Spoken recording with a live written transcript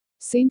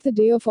Saint the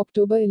day of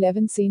October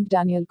 11, Saint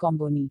Daniel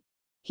Comboni.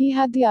 He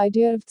had the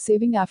idea of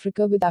saving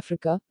Africa with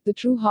Africa, the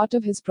true heart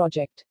of his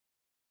project.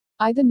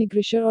 Either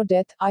Nigrisha or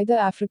death, either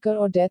Africa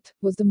or death,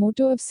 was the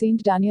motto of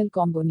Saint Daniel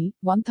Comboni,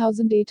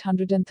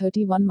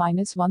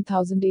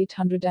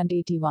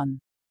 1831–1881.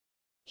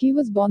 He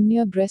was born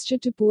near Brescia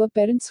to poor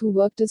parents who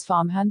worked as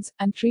farmhands,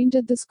 and trained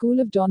at the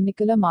school of Don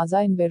Nicola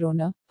Mazza in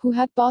Verona, who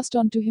had passed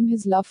on to him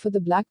his love for the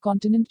Black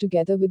Continent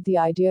together with the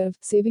idea of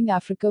saving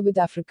Africa with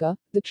Africa,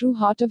 the true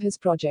heart of his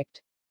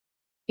project.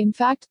 In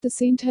fact, the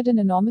saint had an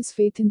enormous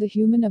faith in the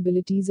human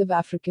abilities of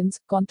Africans,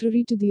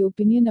 contrary to the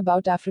opinion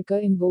about Africa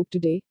in vogue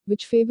today,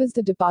 which favors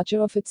the departure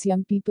of its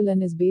young people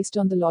and is based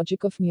on the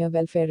logic of mere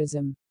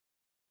welfarism.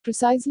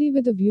 Precisely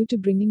with a view to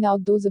bringing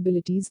out those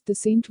abilities, the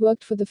saint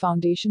worked for the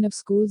foundation of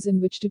schools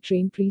in which to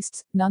train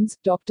priests, nuns,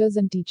 doctors,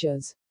 and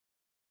teachers.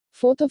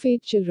 Fourth of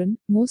 8 children,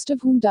 most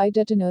of whom died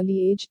at an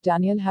early age,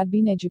 Daniel had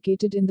been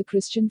educated in the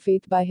Christian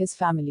faith by his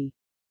family.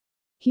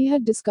 He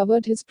had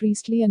discovered his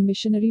priestly and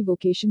missionary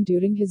vocation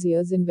during his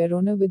years in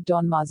Verona with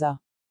Don Mazza.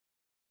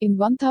 In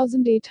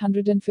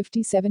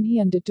 1857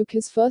 he undertook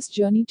his first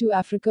journey to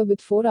Africa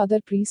with 4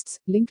 other priests,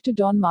 linked to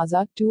Don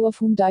Mazza, 2 of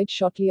whom died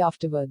shortly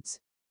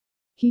afterwards.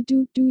 He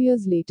too, 2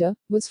 years later,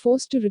 was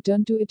forced to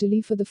return to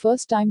Italy for the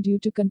first time due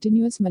to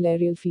continuous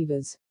malarial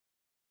fevers.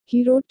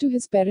 He wrote to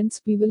his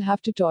parents, "We will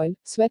have to toil,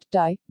 sweat,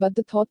 die, but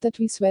the thought that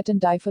we sweat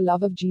and die for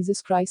love of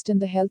Jesus Christ and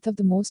the health of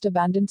the most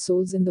abandoned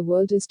souls in the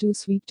world is too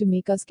sweet to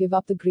make us give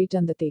up the great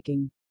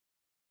undertaking."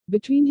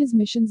 Between his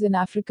missions in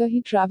Africa,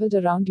 he traveled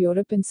around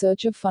Europe in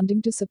search of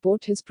funding to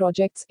support his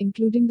projects,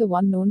 including the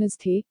one known as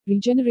the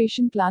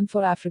Regeneration Plan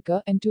for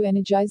Africa, and to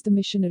energize the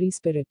missionary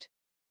spirit.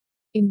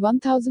 In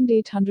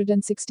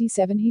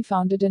 1867 he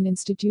founded an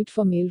institute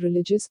for male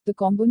religious, the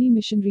Comboni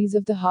Missionaries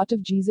of the Heart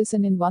of Jesus,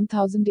 and in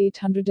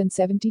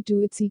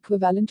 1872 its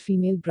equivalent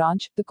female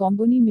branch, the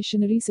Comboni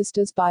Missionary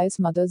Sisters Pious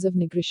Mothers of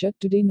Nigrisha,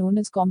 today known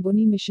as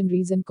Comboni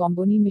Missionaries and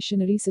Comboni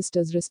Missionary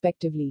Sisters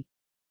respectively.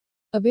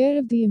 Aware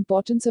of the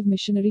importance of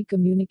missionary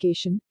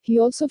communication, he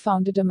also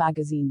founded a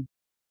magazine.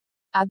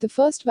 At the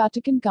First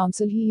Vatican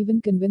Council he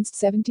even convinced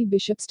 70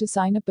 bishops to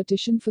sign a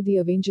petition for the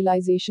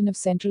evangelization of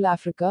Central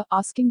Africa,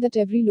 asking that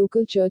every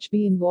local church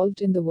be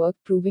involved in the work,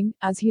 proving,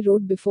 as he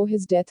wrote before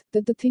his death,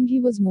 that the thing he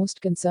was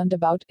most concerned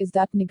about is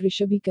that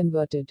Nigrisha be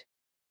converted.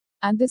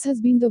 And this has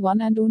been the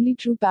one and only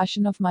true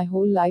passion of my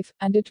whole life,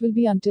 and it will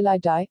be until I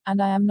die, and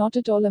I am not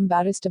at all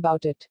embarrassed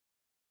about it.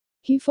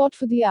 He fought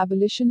for the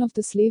abolition of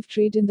the slave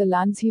trade in the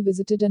lands he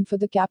visited and for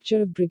the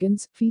capture of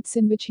brigands, feats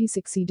in which he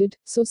succeeded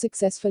so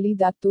successfully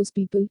that those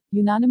people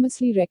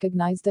unanimously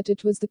recognized that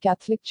it was the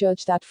Catholic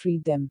Church that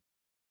freed them.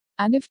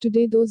 And if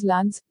today those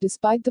lands,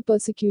 despite the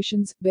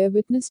persecutions, bear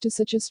witness to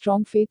such a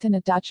strong faith and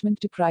attachment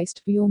to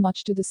Christ, we owe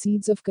much to the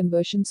seeds of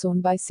conversion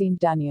sown by Saint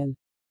Daniel.